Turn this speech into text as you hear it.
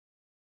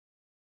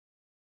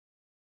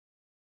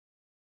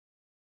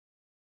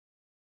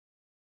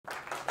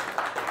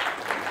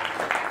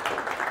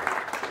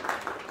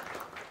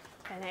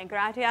Bene,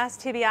 gratias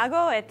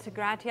tibiago et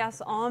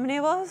gratias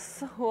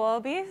omnibus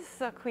vobis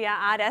quia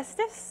ad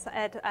estis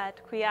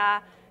et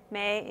quia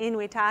me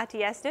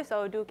invitati estis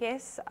o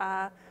duces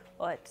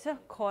ut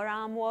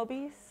coram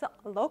vobis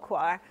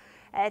loquar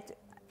et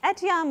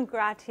etiam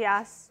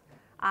gratias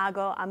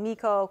ago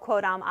amico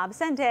quodam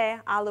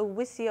absente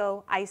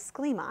aluvisio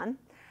aescliman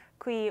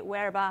qui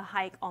verba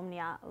haec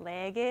omnia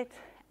legit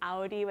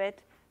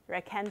audivit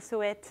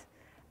recensuit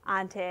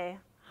ante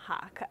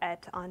hac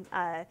et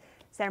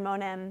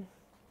sermonem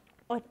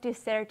ut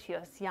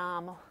dissertius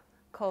iam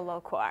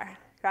colloquar.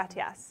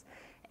 Gratias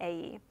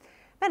ei.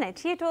 Bene,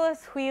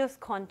 titulus huius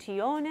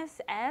contionis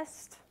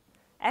est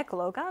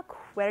Ecloga,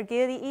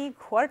 Vergilii,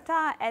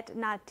 Quarta et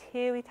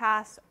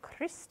Nativitas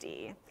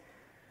Christi.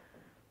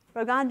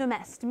 Rogandum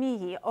est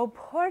mihi,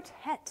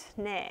 oportet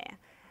ne,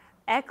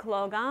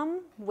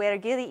 Eclogam,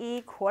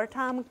 Vergilii,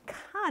 Quartam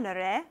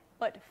canere,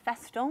 ut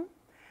festum,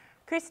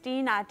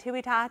 Christi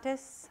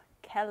Nativitatis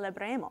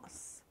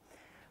celebremos.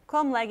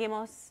 Cum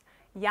legimus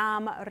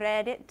iam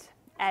redit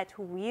et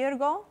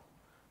Virgo,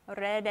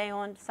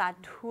 redeunt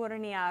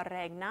Saturnia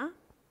regna,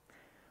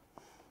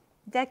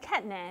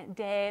 decetne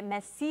de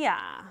Messia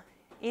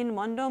in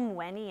mundum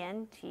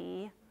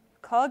venienti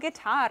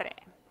cogitare,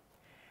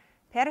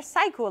 per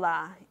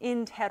saecula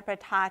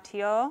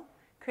interpretatio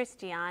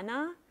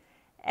Christiana,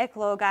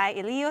 Eclogae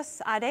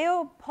ilius ad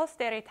eo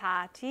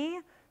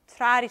posteritati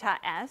tradita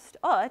est,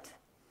 ut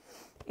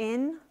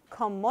in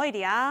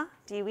commodia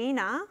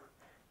divina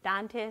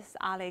Dantis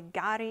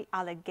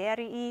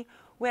Allegerii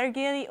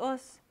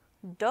Vergilius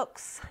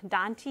dux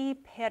Danti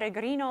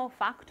peregrino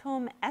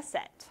factum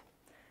esset.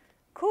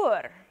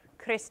 Cur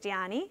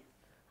Christiani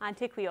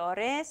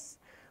antiquiores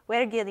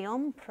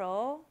Vergilium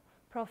pro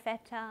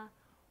profeta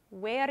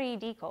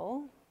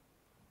veridico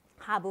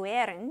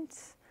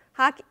habuerent,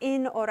 hac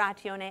in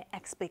oratione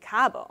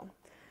explicabo.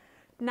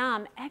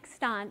 Nam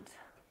extant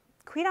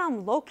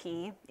quidam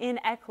loci in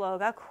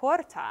Ecloga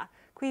Quarta,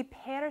 qui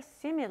per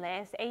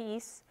similes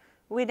eis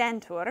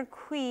videntur,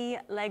 qui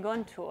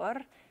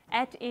leguntur,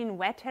 et in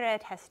vetere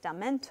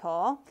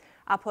testamento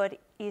apud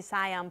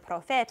Isaiam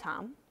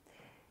prophetam,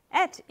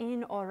 et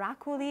in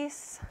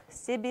oraculis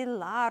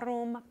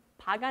sibillarum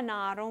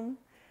paganarum,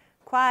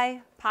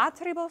 quae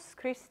patribus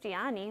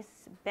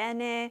Christianis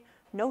bene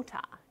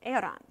nota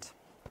erant.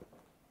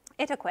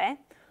 Itaque,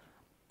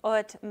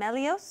 ut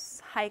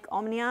melius haec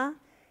omnia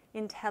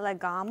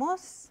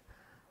intellegamus,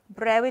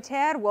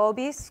 breviter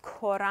vobis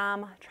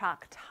coram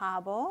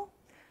tractabo,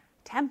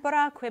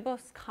 tempora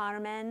quibus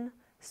carmen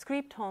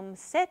scriptum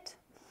sit,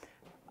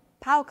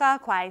 pauca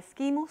quae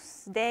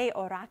scimus de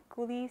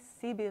oraculi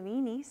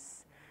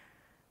sibillinis,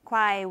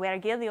 quae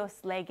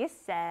Vergilius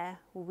legisse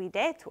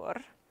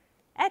videtur,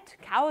 et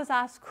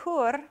causas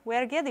cur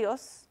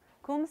Vergilius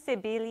cum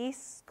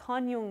sibillis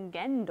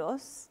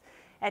coniungendus,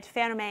 et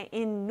ferme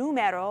in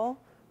numero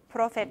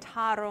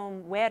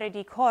prophetarum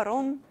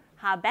veridicorum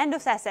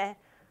habendus esse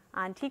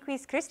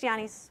antiquis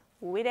Christianis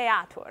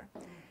videatur.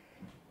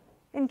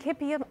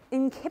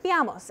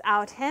 Incipiamus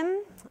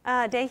autem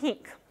de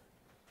hic.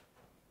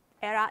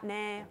 Erat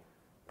ne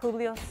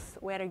Publius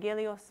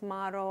Vergilius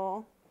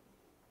Maro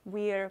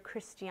vir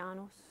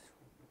Christianus.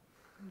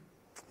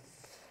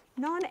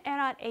 Non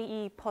erat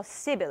ei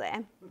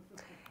possibile.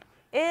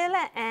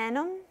 Ille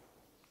annum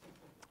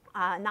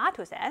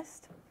natus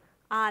est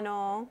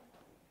anno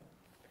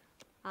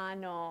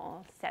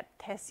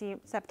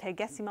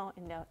septegesimo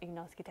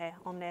ignoscite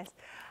omnes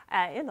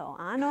illo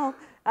anno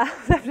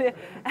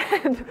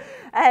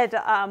et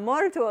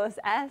mortuus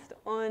est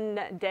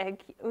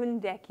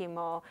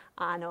undecimo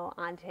anno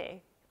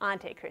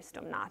ante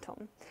Christum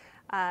natum.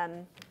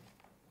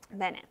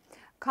 Bene,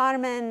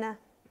 Carmen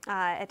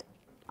et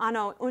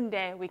anno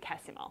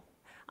undecimo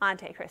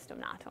ante Christum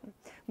natum.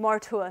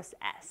 Mortuus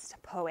est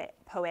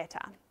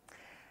poeta.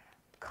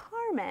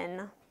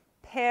 Carmen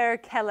per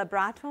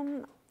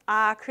celebratum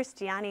a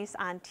Christianis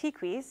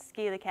antiquis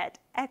scilicet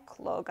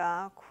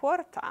Ecloga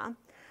Quarta,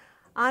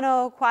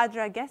 anno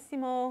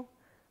quadragesimo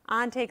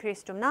ante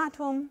Christum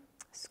natum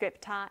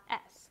scripta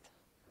est.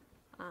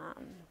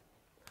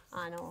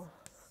 Anno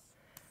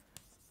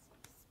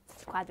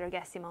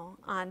quadragesimo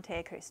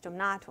ante Christum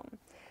natum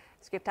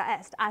scripta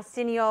est.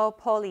 Assinio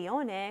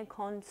Polione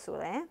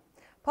consule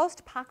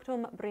post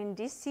pactum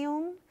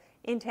brindisium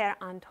inter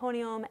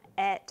Antonium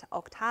et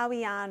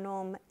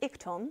Octavianum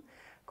ictum,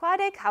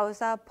 quade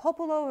causa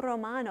populo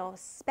Romano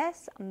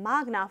spes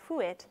magna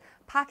fuit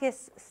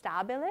pacis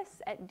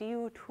stabilis et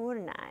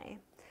diuturnae.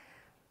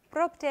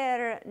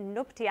 Propter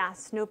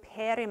nuptias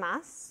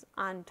nuperimas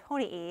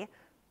Antonii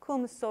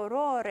cum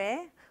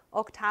sorore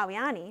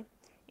Octaviani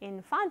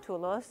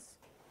infantulus,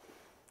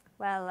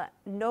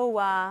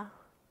 nova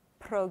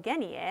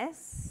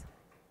progenies,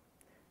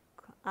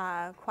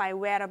 quae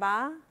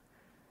verba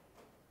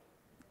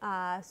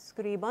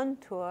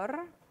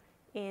scribuntur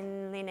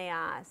in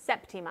linea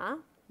septima,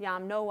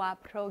 iam nova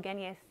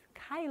progenies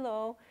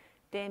caelo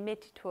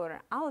demititur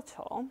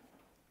alto,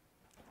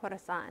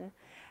 horasan,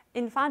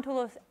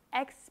 infantulus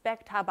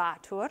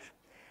expectabatur,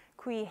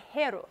 qui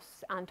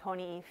herus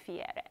Antonii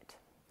fieret.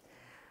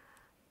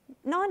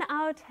 non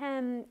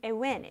autem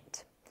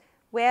evenit,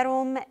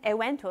 verum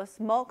eventus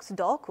mox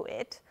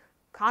docuit,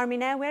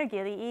 carmine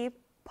Vergilii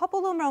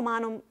populum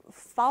Romanum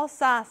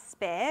falsa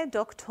spe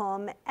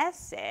doctum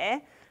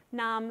esse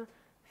nam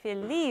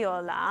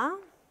filiola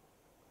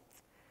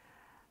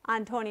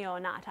Antonio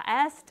nata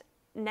est,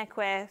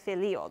 neque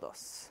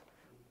filiodos.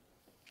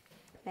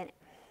 Bene.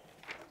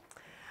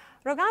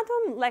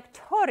 Rogantum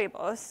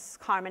lectoribus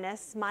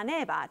carminis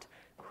manebat,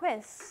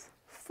 quis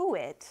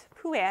fuit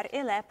puer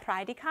ille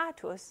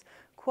praedicatus,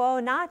 quo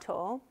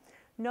nato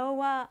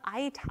nova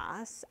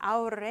aetas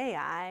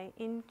aureae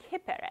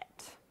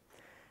inciperet.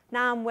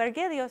 Nam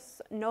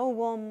Vergilius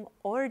novum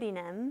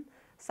ordinem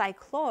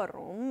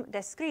saeclorum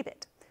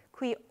describit,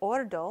 qui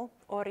ordo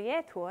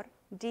orietur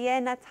die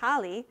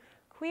natali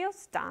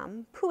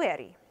quiosdam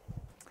pueri.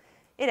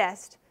 Id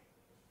est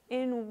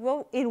in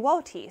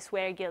votis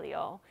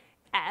Vergilio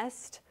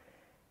est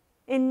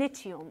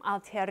initium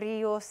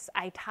alterius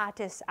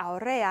aetatis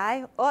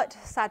aureae ut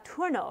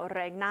Saturno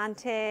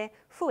regnante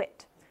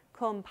fuit,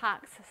 cum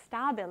pax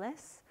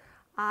stabilis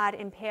ad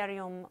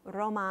imperium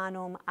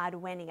Romanum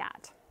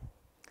adveniat.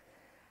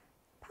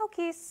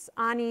 Paucis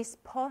annis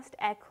post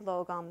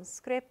Eclogam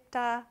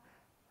scriptam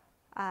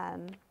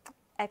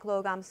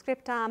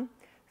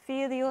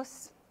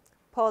filius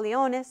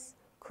Polionis,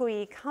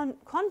 cui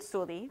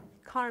consuli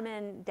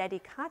carmen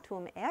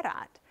dedicatum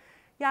erat,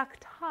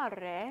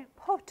 iactare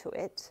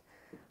potuit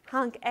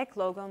hanc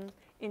Eclogum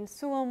in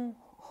suum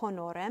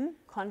honorem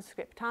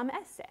conscriptam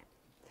esse.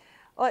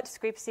 Ut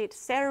scripsit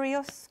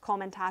serius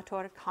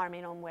commentator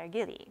Carminum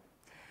Vergilii.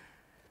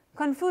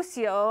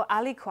 Confusio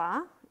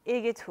aliqua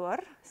igitur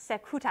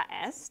secuta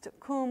est,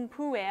 cum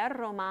puer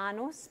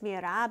Romanus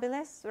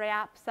mirabilis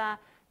reapsa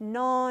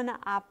non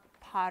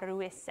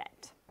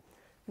apparuisset.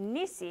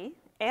 Nisi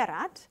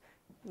erat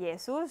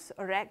Iesus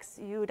rex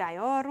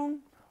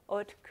Iudaeorum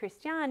ut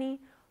Christiani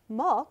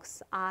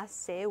mox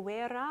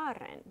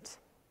asseverarent.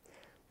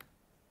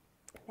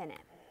 Bene.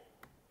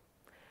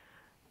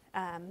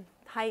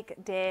 Haec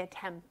de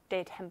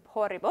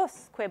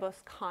temporibus,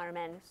 quibus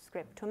carmen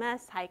scriptum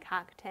est, haec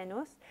hac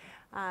tenus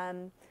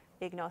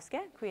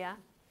ignosce, quia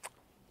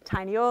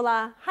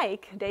Tainiola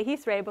haec de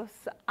his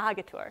rebus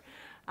agitur.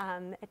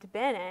 Et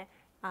bene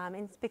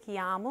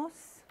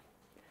inspiciamus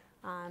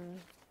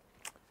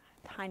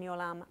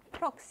Tainiolam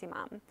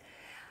proximam.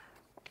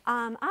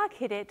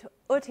 Accidit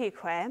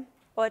utique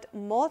ut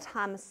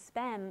multam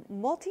spem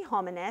multi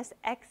homines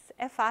ex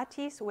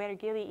effatis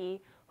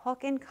Vergilii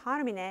hoc in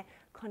carmine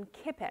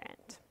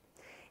conciperent.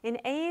 In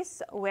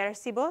eis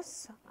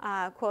versibus,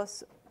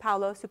 quos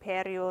Paulo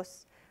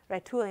superius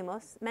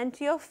retulimus,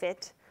 mentio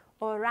fit,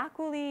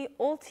 oraculi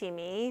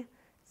ultimi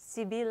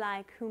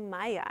Sibyllae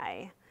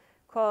Cumaiae,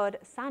 quod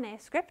sane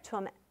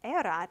scriptum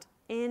erat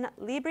in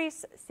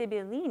libris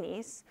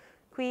Sibyllinis,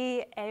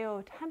 qui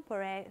eo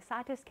tempore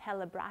satis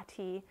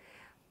celebrati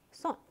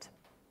sunt.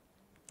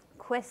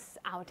 Quis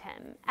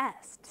autem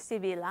est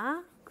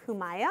Sibylla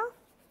Cumaia?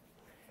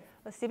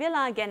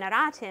 Sibylla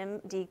generatim,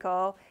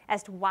 dico,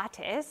 est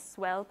vates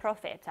vel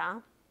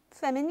propheta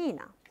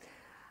feminina.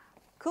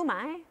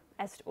 Cumae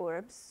est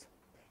urbs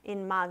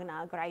in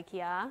Magna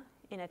Graecia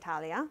in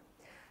Italia.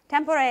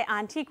 Tempore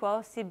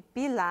antiquo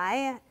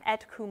Sibyllae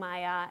et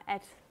Cumaia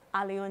et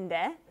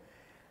aliunde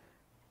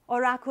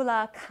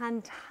oracula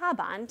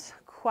cantabant,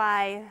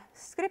 quae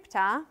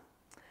scripta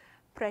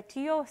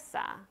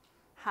pretiosa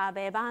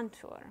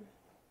habebantur.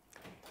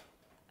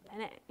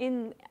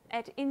 In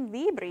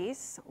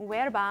libris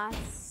verba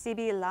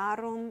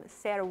Sibyllarum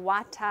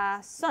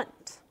servata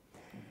sunt.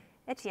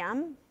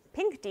 Etiam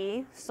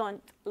pincti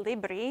sunt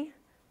libri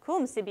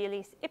cum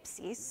Sibyllis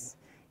ipsis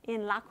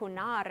in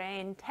lacunare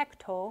in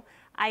tecto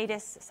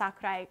aedes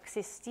sacrae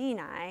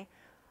Sistinae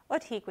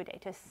ut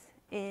hiquidetus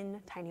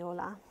in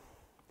Tainiola.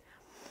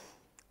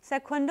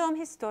 Secundum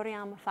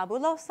historiam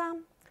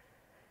fabulosam,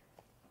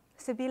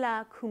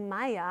 Sibylla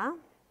Cumaia,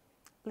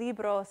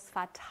 libros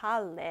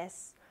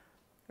fatales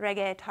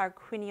regi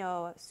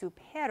Tarquinio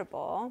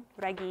Superbo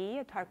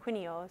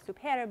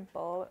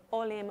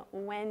olim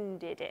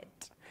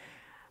vendidit.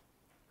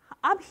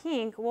 Ab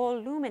hinc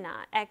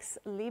volumina ex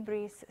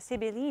libris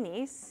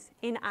Sibyllinis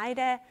in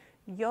aede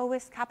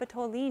Jovis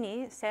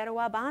Capitolini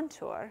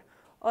servabantur,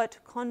 ut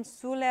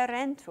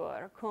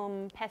consulerentur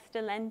cum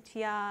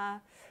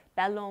pestilentia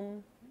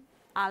bellum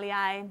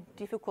aliae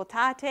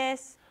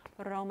difficultates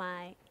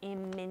Romae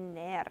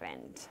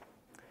imminerent.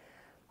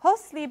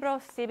 Hos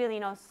libros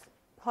Sibyllinos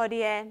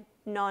hodie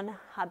non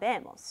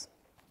habemus.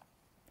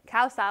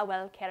 Causa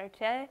vel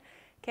certe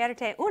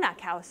una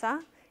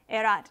causa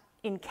erat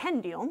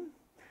incendium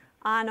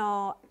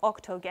anno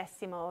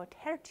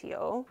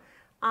 83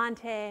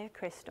 ante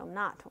Christum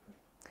natum.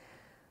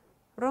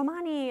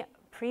 Romani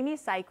primi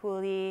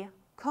saeculi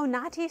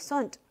conati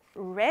sunt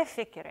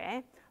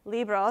reficere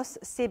libros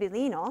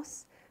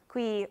Sibyllinos,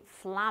 qui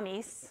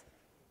flammis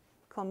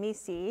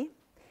commissi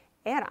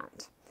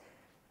erant,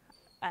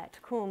 et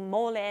cum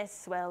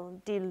moles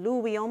vel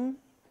diluvium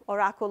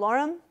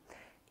oraculorum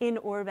in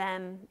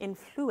urbem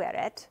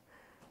influeret,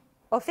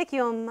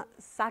 officium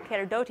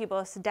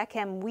sacerdotibus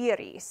decem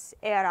viris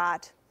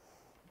erat,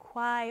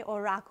 quae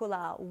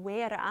oracula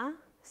vera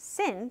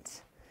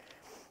sint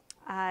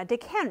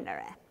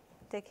decernere,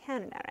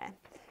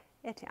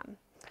 etiam.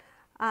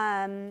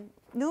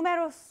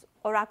 Numerus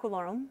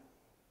oraculorum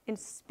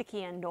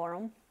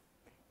inspiciendorum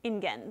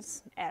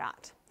ingens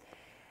erat.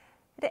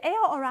 Et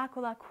eo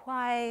oracula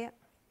quae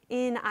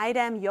in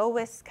idem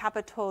Iovis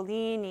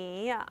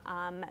Capitolini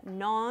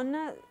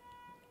non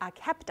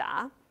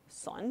accepta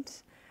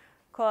sunt,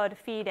 quod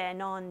fide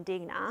non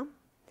digna,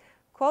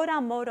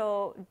 quodam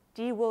modo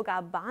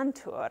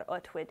divulgabantur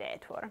ut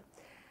videtur,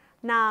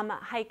 nam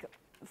haec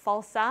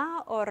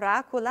falsa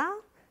oracula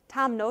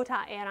tam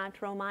nota erant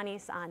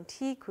Romanis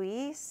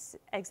antiquis,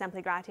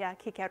 exempli gratia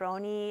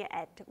Ciceroni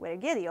et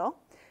Vergilio,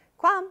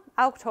 quam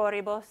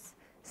auctoribus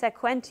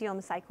sequentium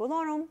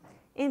saeculorum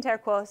inter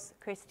quos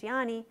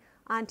Christiani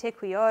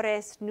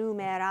antiquiores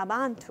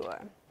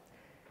numerabantur.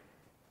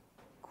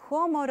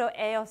 Quomodo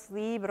eos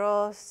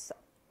libros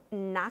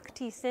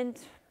nacti sint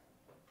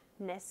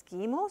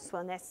nescimos,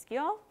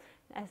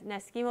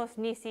 nescimos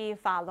nisi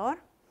fallor,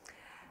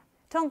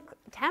 tunc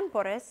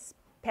temporis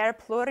per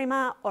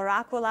plurima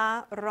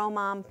oracula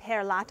Romam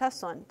perlata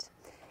sunt,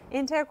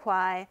 inter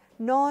quae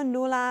non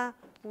nulla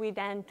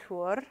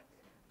videntur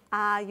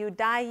a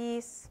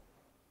Iudaiis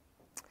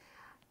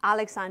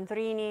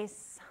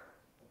Alexandrinis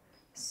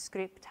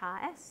scripta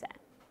esse,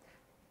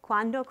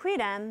 quando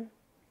quidem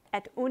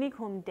et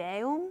unicum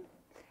Deum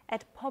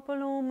et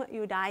populum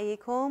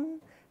Iudaicum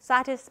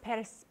satis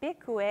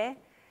perspicue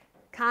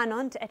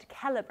canunt et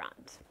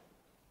celebrant.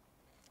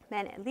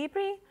 Bene,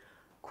 libri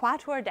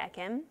quatuor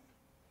decim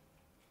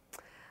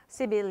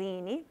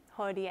Sibyllini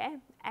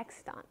hodie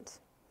extant.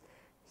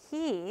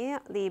 Hi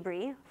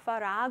libri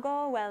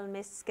farrago vel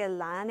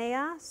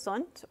miscellanea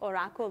sunt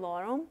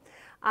oraculorum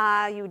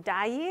a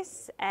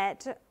Iudaiis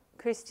et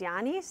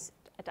Christianis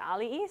et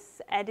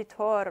aliis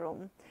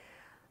editorum.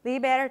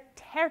 Liber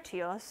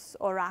tertius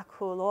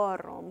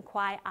oraculorum,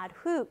 quae ad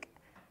hoc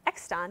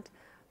extant,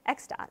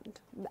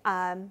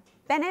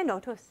 bene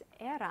notus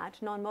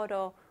erat non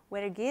modo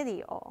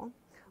Vergilio,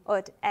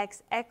 ut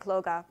ex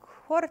Ecloga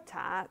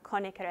Quarta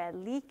connicere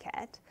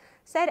licet,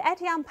 sed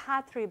etiam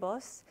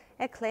patribus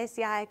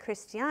ecclesiae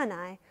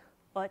Christianae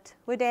ut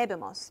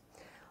videbimus.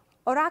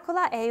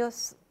 Oracula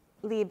eius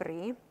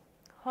libri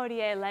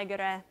hodie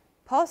legere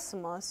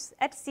possumus,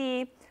 et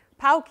si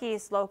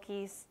paucis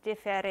locis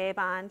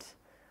differebant,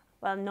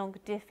 vel nunc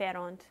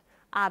differunt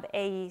ab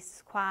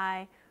eis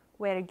quae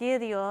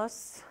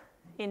Vergilius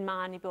in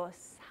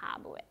manibus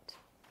habuit.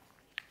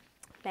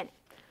 Bene.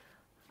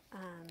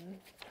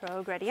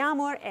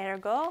 Progrediamur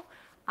ergo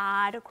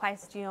ad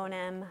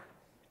quaestionem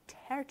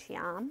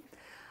tertiam,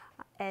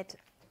 et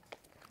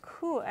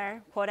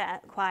cur,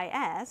 quae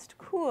est,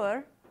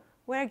 cur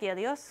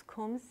Vergilius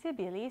cum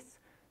Sibyllis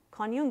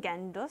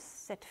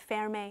coniungendus, et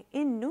ferme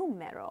in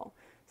numero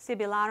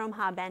Sibyllarum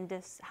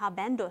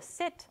habendus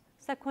sit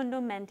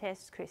secundum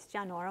mentes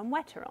Christianorum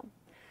veterum.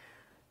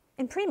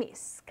 In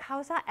primis,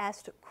 causa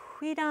est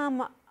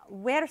quidam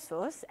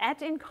versus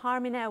et in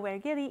carmine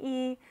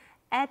Vergilii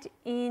et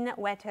in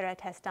vetere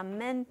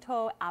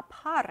testamento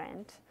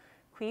apparent,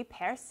 qui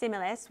per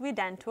similes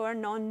videntur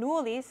non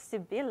nullis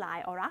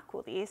Sibylliae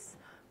oraculis,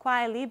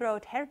 quae libro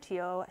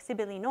tertio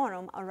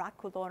Sibyllinorum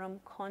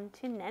oraculorum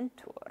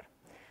continentur.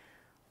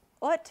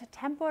 Ut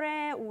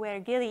tempore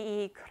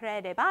Vergilii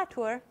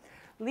credebatur,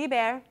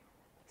 liber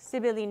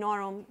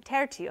Sibyllinorum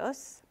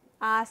tertius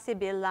a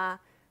Sibylla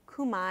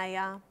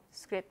Cumaea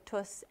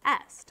scriptus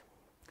est.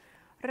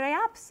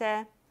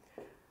 Reapse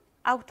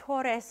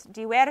autores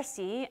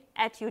diversi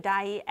et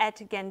Iudai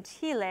et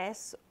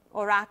gentiles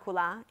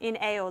oracula in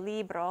eo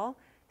libro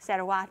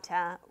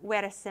servata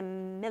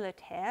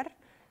verisimiliter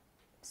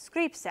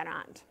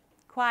scripserant,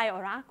 quae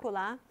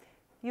oracula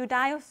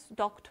Iudaius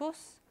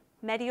doctus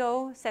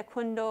medio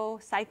secundo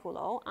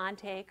saeculo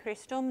ante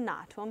Christum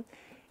natum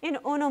in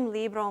unum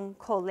librum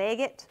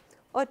collegit,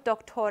 ut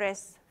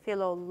doctores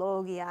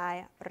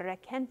philologiae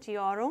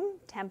recentiorum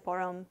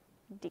temporum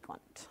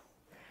dicunt.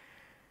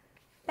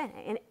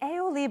 Bene, in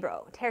eo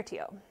libro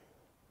tertio,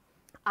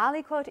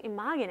 aliquot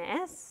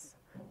imagines,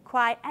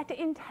 quae et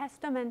in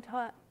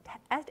testamento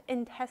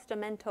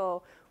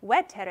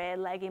vetere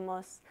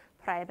legimus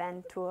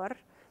praebentur,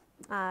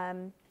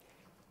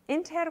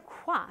 inter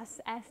quas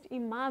est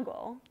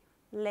imago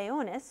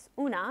leonis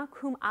una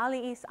cum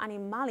aliis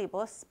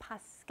animalibus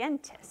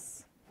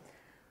pascentis.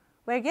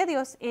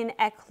 Vergilius in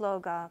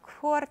Ecloga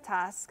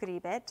Quarta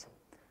scribit,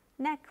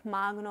 nec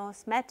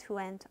magnos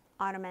metuent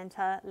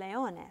armenta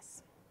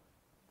leones.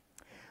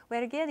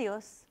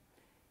 Vergilius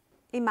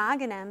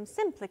imaginem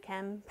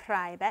simplicem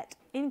praebet,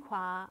 in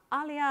qua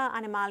alia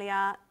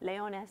animalia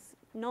leones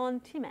non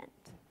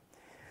timent.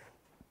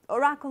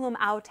 Oraculum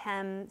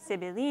autem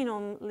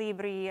Sibyllinum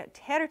libri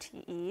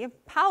tertii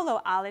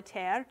Paulo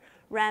aliter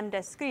rem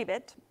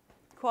describit,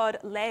 quod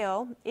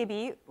leo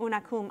ibi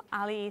una cum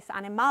aliis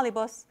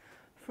animalibus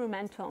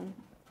frumentum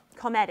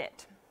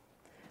comedit.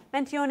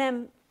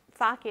 Mentionem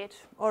facit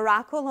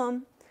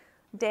oraculum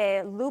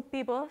de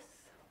lupibus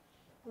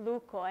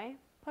lucoi,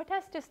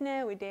 potestis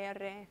ne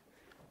videre,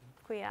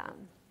 quia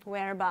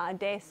verba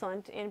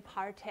desunt in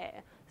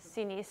parte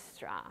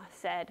sinistra,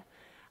 sed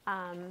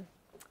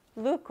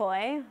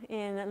lucoi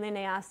in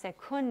linea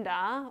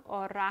secunda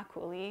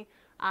oraculi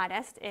ad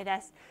est, id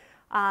est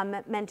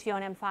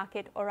mentionem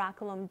facit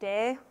oraculum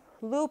de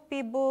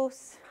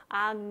lupibus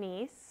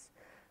agnis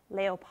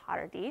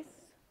leopardis,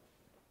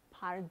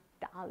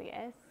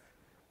 pardalies,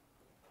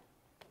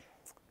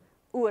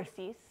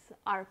 ursis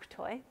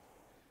arctoi,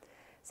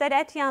 sed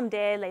etiam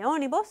de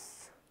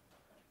leonibus,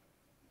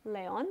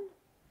 leon,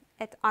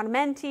 et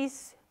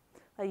armentis,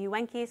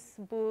 juvencis,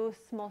 bus,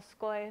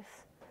 moscois,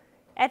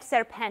 et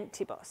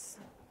serpentibus.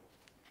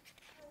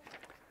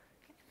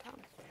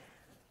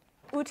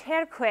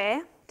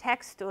 Uterque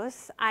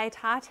textus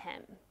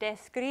aetatem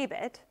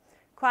describit,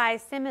 quae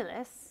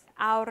similis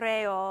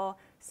aureo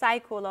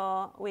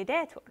saeculo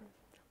videtur,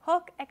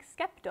 hoc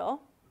excepto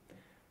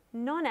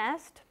non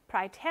est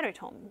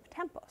praeteritum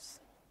tempus.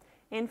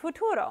 In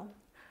futuro,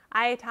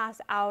 aetas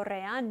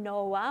aurea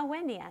nova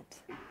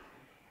veniet.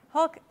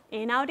 Hoc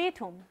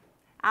inauditum,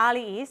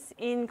 aliis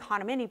in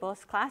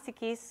carminibus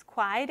classicis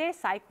quae de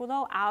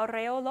saeculo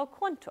aureo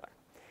loquuntur.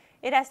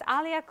 Id est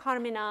alia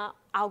carmina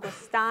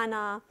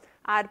Augustana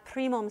ad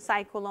primum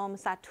saeculum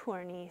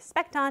Saturni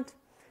spectant,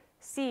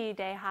 si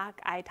de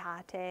hac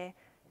aetate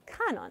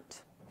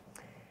canunt.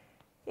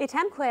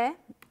 Itemque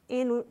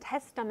in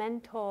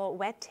testamento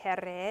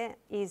vetere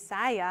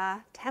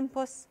Isaiah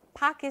tempus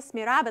pacis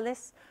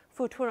mirabilis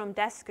futurum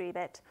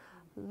describit,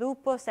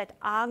 lupus et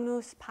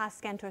agnus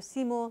pascentur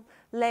simul,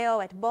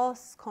 leo et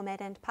bos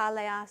comedent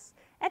paleas,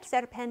 et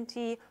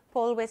serpenti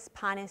polvis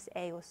panis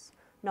eius,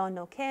 non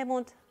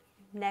nocemunt,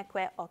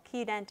 neque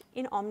occident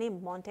in omni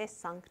monte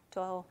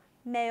sancto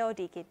meo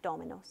dicit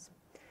Dominus.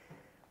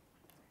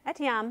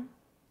 Etiam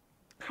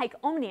haec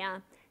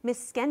omnia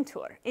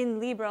miscentur in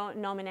libro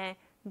nomine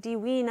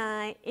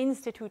Divinae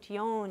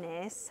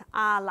Institutiones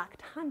a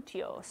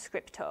Lactantio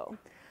scripto.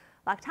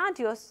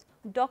 Lactantius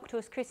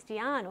doctus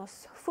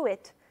Christianus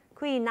fuit,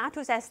 qui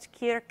natus est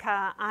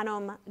circa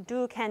annum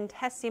 200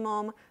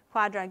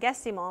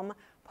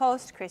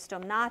 post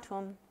Christum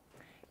natum.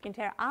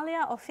 Inter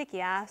alia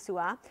officia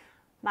sua,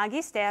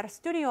 magister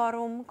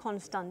studiorum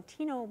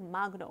Constantino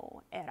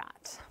Magno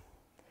erat.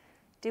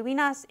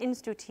 Divinas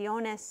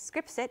institutiones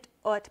scripsit,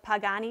 ut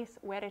paganis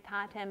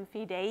veritatem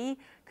fidei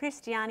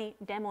Christiani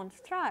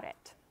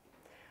demonstraret.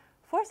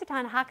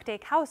 Forsitan hac de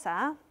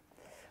causa,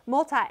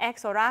 multa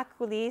ex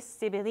oraculis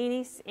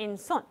Sibyllinis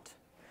insunt.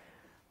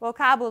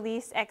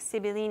 Vocabulis ex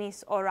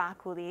Sibyllinis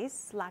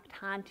oraculis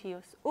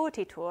Lactantius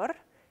utitur,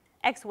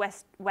 ex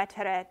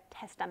vetere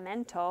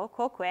testamento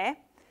quoque,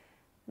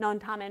 non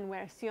tamen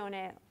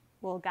versione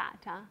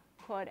vulgata,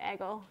 quod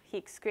ego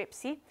hic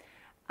scripsi,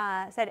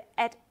 sed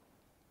et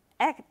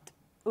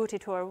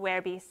utitur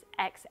verbis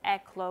ex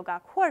Ecloga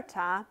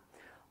Quarta,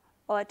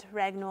 ut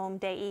regnum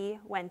Dei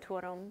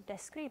venturum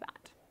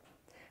describat.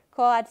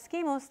 Quod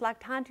scimus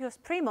Lactantius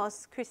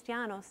primus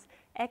Christianus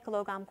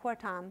Eclogam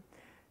Quartam,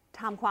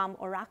 tamquam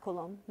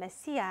oraculum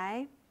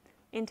Messiae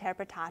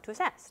interpretatus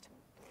est.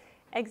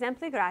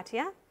 Exempli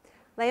gratia,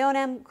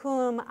 leonem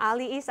cum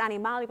aliis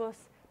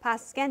animalibus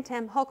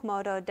pascentem hoc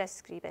modo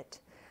describit.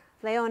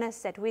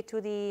 Leones et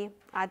vituli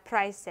ad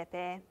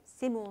praesepe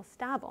simul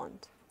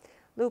stabunt.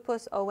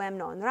 Lupus ovem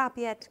non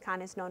rapiet,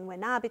 canis non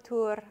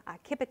venabitur,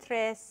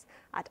 accipitres,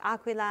 ad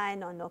aquilae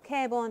non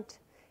nocebunt,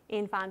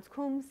 infans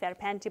cum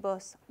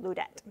serpentibus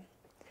ludet.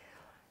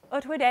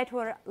 Ut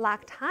videtur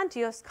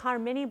Lactantius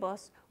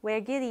carminibus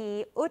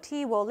Vergilii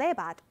uti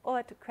volebat,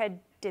 ut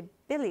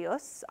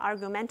credibilius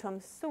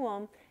argumentum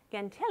suum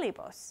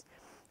gentilibus,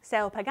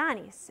 seu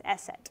paganis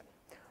esset.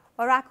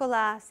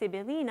 Oracula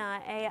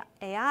Sibyllina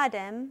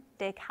eadem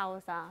de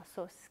causa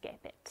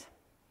suscepit.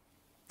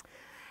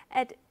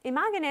 Et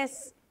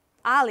imagines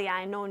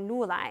aliae non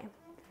nullae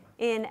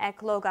in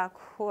Ecloga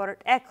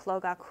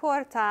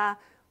Quarta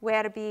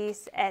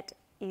verbis et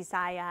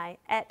Isaiae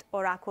et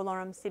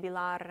oraculorum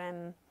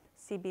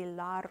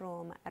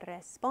Sibyllarum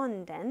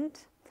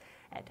respondent,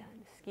 et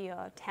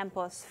scio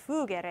tempus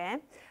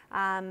fugere,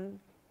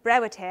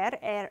 breviter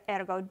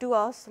ergo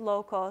duos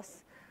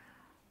locos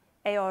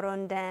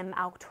eorundem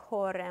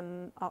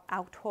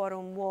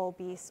auctorum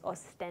vobis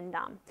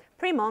ostendam.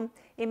 Primum,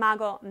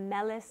 imago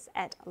melis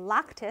et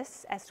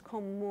lactis est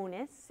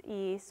communis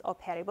is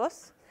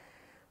operibus,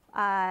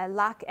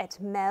 lac et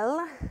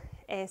mel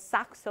e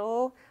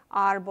saxo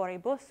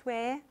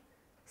arboribusve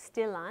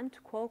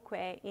stillant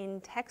quoque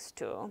in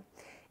textu.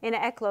 In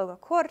Ecloga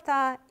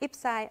Quarta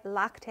ipsae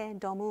lacte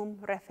domum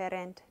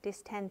referent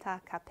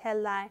distenta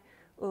capellae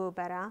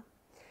ubera,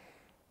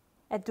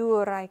 et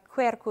durae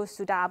quercus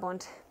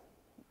sudabunt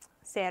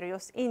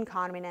serius in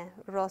carmine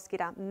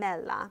roscida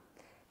mella.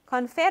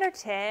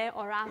 Conferte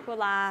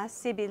oracula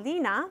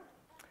Sibyllina,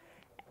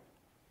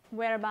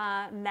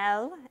 verba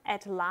mel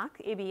et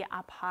lac ibi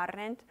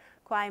apparent,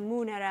 quae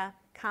munera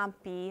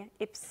campi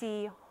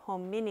ipsi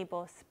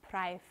hominibus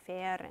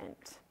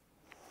praeferent.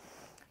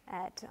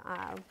 Et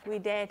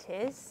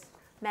videtis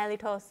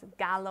melitos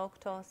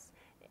galoctos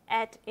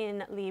et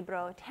in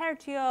libro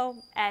tertio,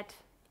 et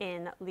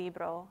in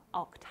libro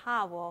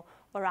octavo,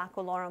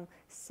 oraculorum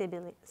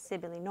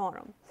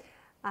Sibyllinorum.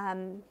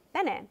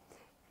 Bene,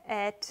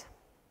 et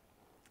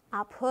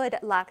apud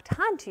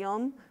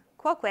lactantium,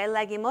 quoque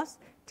legimus,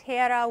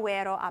 terra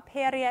vero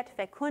aperiet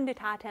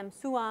fecunditatem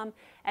suam,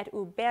 et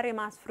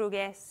uberimas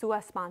fruges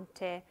suas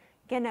mante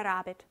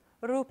generabit,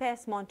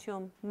 rupes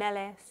montium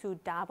mele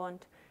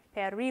sudabunt,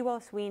 per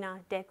rivos vina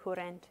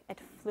decurrent,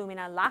 et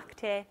flumina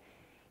lacte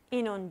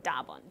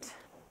inundabunt.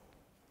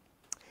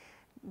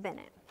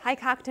 Bene,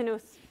 haec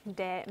actinus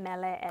de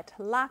mele et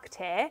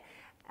lacte,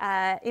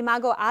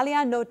 imago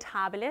alia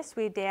notabilis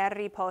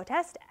videri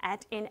potest,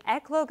 et in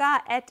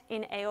Ecloga et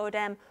in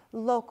eodem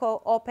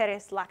loco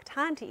operis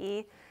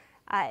lactantii,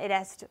 id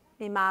est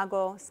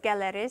imago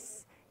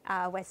sceleris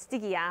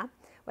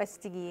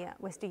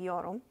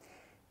vestigiorum.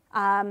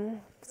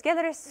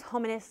 Sceleris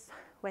hominis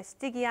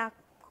vestigia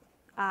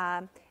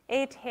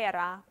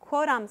terra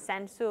quodam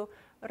sensu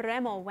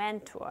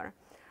removentur,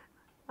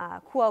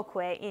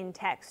 quoque in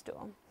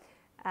textu.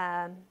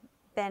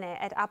 Bene,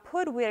 et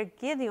apud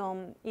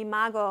Virgilium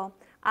imago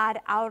ad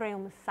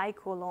aureum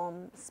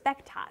saeculum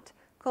spectat,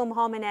 cum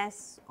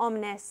homines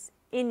omnes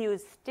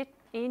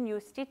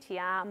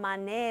injustitia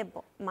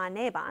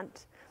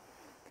manebant,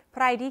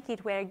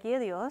 praedicit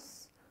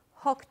Vergilius,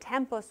 hoc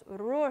tempus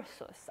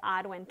rursus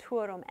ad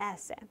venturum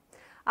esse.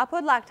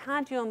 Apud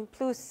lactantium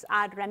plus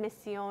ad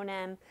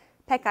remissionem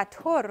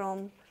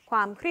peccatorum,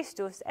 quam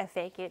Christus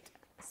effecit,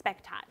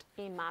 spectat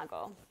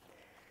imago.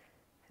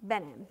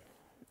 Bene.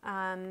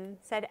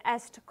 Sed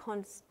est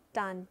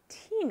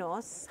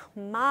Constantinus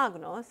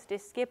Magnus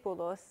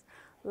discipulus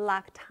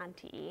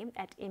lactantii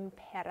et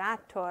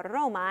imperator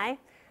Romae,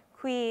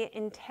 qui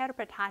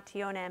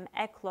interpretationem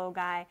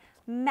Eclogae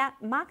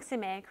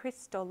maxime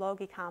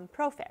Christologicam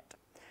profert.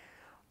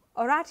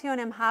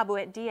 Orationem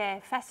habuit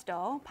die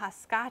festo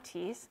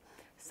Pascatis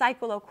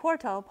saeculo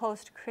quarto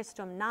post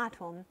Christum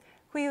natum,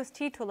 quius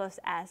titulus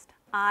est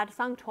ad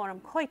sanctorum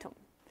coitum.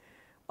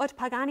 Ut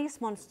paganis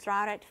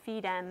monstraret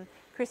fidem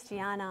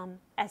Christianam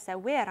esse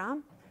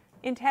veram,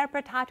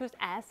 interpretatus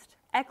est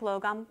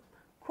Eclogam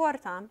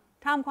quartam,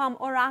 tamquam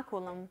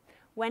oraculum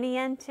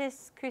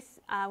venientis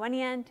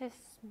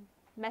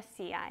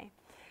Messiae.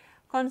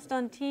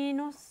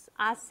 Constantinus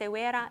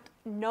asseverat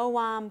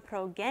noam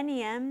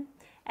progeniem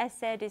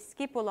esse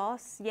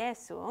discipulos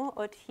Iesu,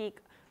 ut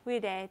hic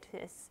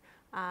videtis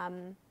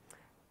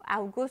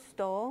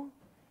Augusto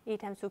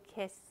item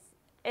succes.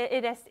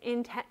 Id est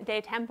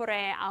de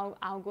tempore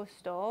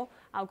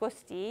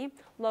Augusti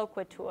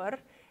loquitur,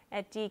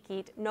 et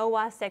dicit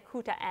nova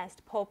secuta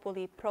est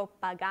populi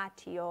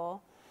propagatio,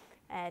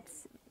 et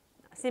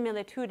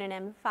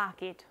similitudinem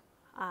facit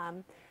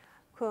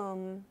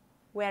cum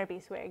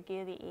verbis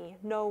Vergilii,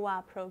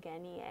 nova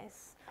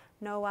progenies.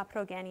 Nova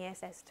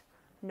progenies est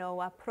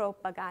nova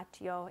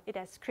propagatio, id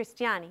est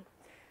Christiani.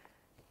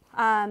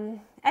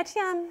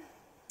 Etiam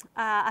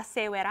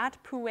asseverat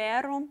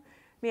puerum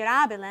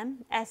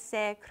mirabilem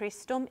esse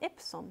Christum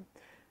ipsum,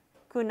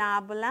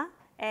 cunabula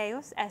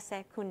eius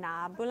esse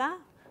cunabula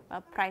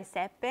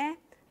praesepe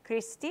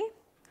Christi,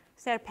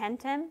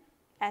 serpentem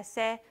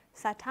esse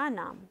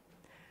Satanam.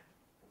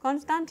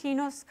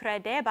 Constantinus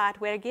credebat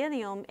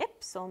Vergilium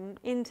ipsum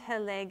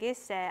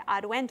intellegisse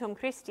adventum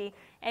Christi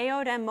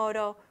eodem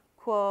modo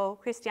quo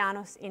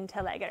Christianus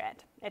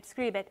intellegeret, et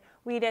scribit,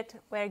 vidit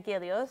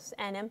Vergilius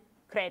enim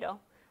credo,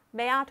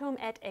 beatum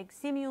et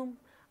eximium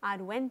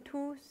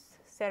adventus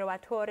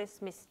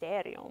servatoris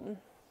mysterium.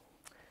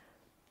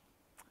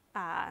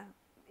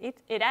 It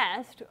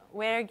est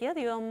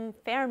Vergilium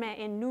ferme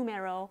in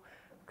numero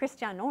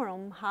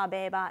Christianorum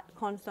habebat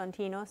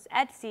Constantinus,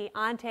 et si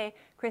ante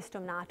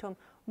Christum natum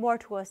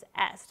mortuus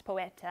est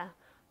poeta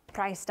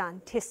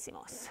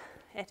praestantissimus.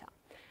 Et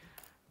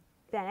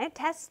bene,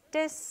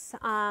 testis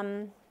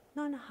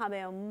non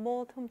habeo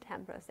multum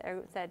tempus,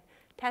 ergo sed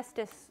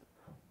testis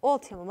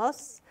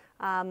ultimus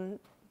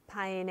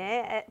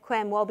paene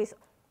quem vobis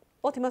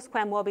ultimus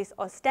quem vobis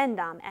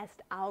ostendam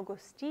est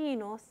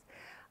Augustinus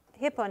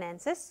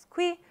Hipponensis,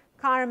 qui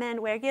Carmen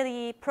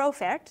Vergilii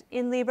profert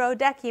in libro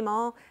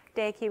decimo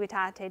de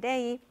Civitate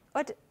Dei,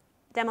 ut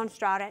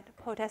demonstraret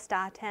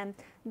potestatem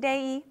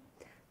Dei,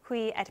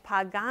 qui et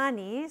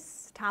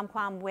paganis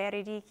tamquam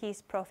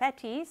veridicis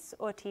prophetis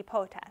uti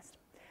potest.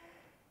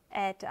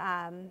 Et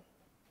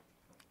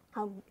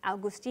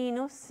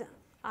Augustinus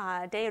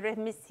de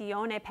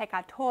remissione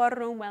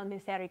peccatorum vel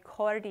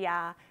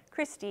misericordia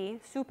Christi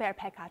super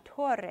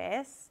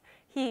peccatores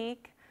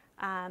hic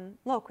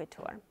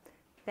loquitur.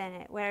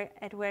 Bene,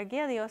 et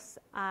Vergilius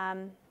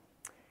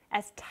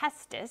est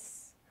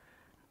testis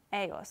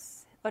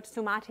eius, ut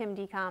summatim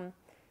dicam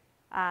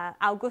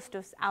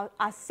Augustus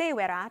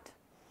asseverat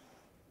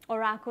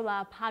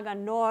oracula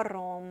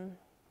paganorum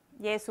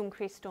Iesum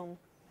Christum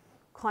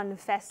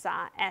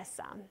confessa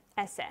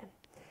esse.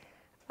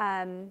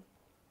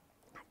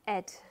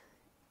 Et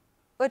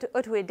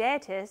ut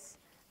videtis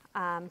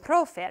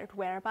profert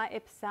verba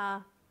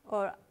ipsa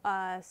or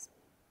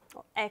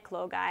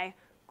Eclogae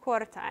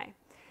quartae.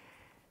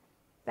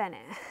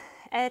 Bene,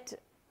 et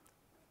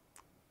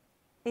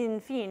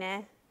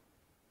infine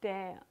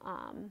de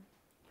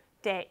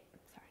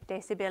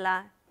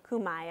Sibylla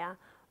Cumaea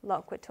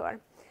loquitur.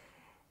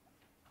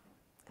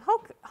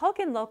 Hoc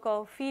in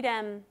loco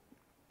fidem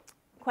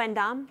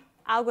quendam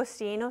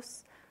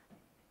Augustinus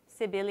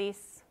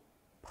Sibyllis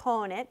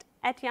ponet,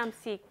 etiam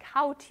si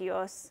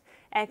cautius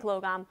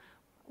eclogam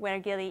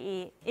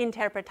Vergilii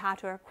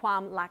interpretatur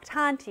quam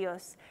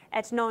lactantius,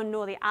 et non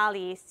nulli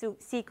alii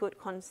sicut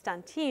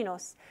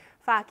Constantinus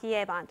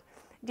faciebant.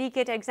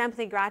 Dicit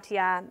exempli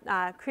gratia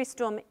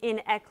Christum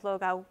in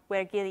Ecloga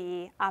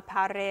Vergilii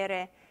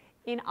apparere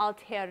in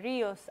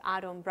alterius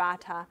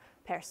adumbrata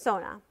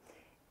persona.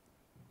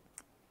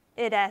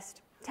 Id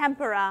est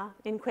tempora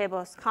in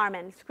quibus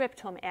Carmen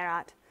scriptum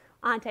erat,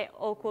 ante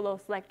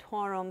oculos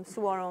lectorum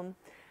suorum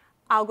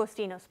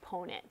Augustinus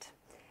ponet.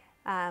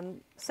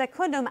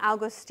 Secundum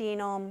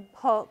Augustinum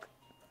hoc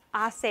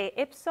asse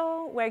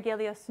ipso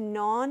Vergilius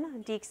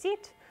non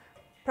dixit,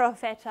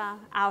 propheta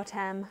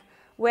autem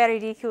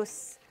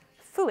veridicus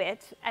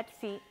fuit, et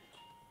si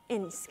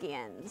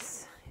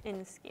insciens.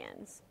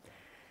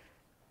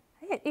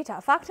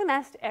 Ita factum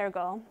est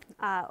ergo,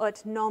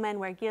 ut nomen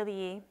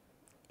Vergilii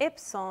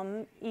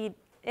ipsum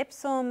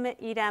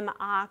idem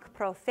ac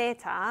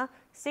propheta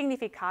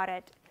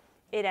significaret,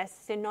 id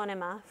est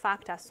synonyma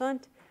facta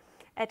sunt,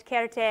 et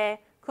certe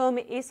cum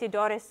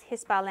Isidoris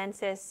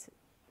Hispalensis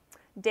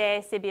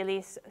de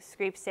Sibyllis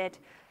scripsit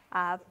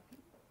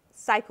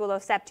saeculo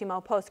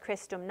septimo post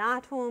Christum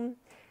natum,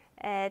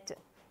 et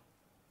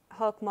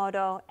hoc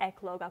modo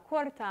Ecloga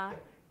Quarta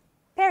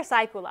per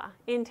saecula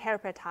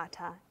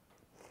interpretata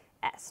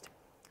est.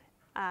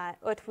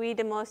 Ut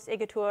videmus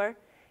igitur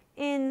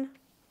in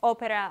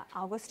opera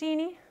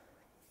Augustini,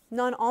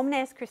 non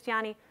omnes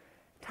Christiani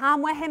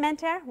tam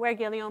vehementer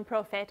Vergilium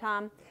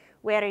prophetam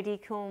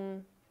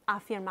veridicum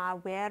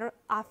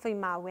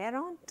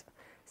affirmaverunt,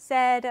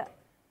 sed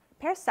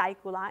per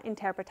saecula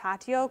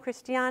interpretatio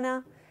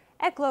Christiana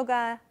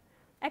Eclogae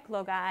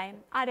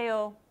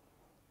adeo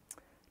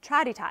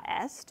tradita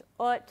est,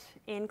 ut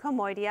in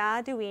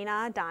commodia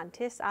divina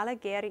dantis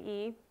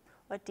allegerii,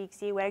 ut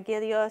dixi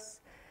Vergilius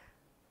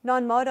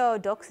non modo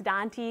dux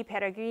danti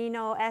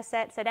peregrino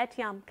esset, sed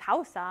etiam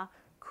causa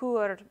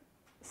cur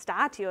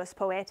statius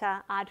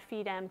poeta ad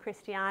fidem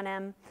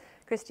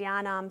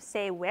Christianam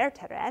se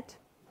verteret,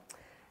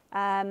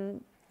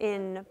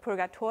 in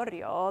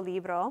Purgatorio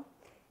libro,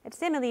 et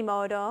simili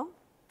modo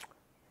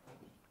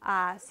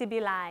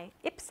Sibylliae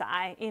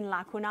ipsae in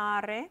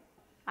lacunare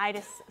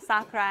aedes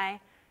sacrae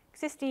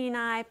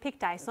Sistinae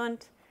pictae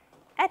sunt,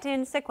 et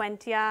in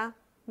sequentia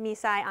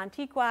missae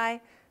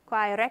antiquae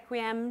quae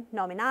requiem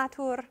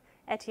nominatur,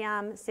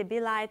 etiam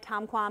Sibylliae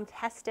tamquam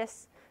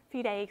testis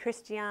fidei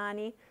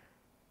Christiani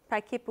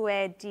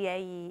praecipue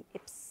diei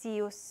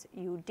ipsius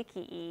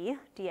judicii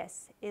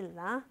dies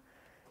illa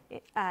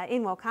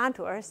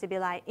invocantur,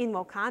 Sibylliae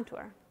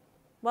invocantur.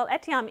 Well,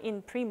 etiam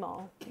in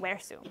primo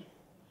versum.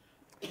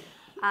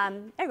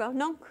 Ergo,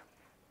 nunc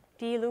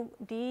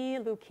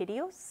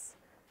dilucidius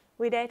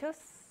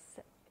videtus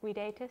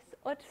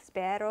ut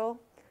spero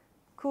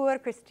cur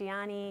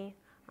Christiani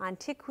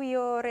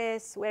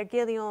antiquiores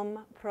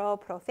Vergilium pro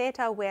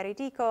propheta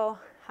veridico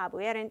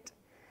habuerint,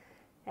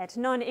 et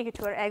non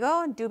igitur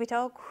ego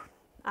dubito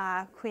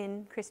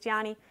quin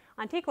Christiani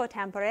antiquo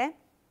tempore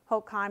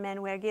hoc Carmen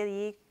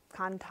Vergilii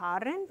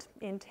cantarent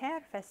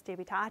inter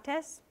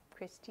festivitates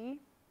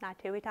Christi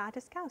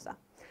Nativitatis causa.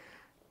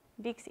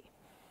 Dixi.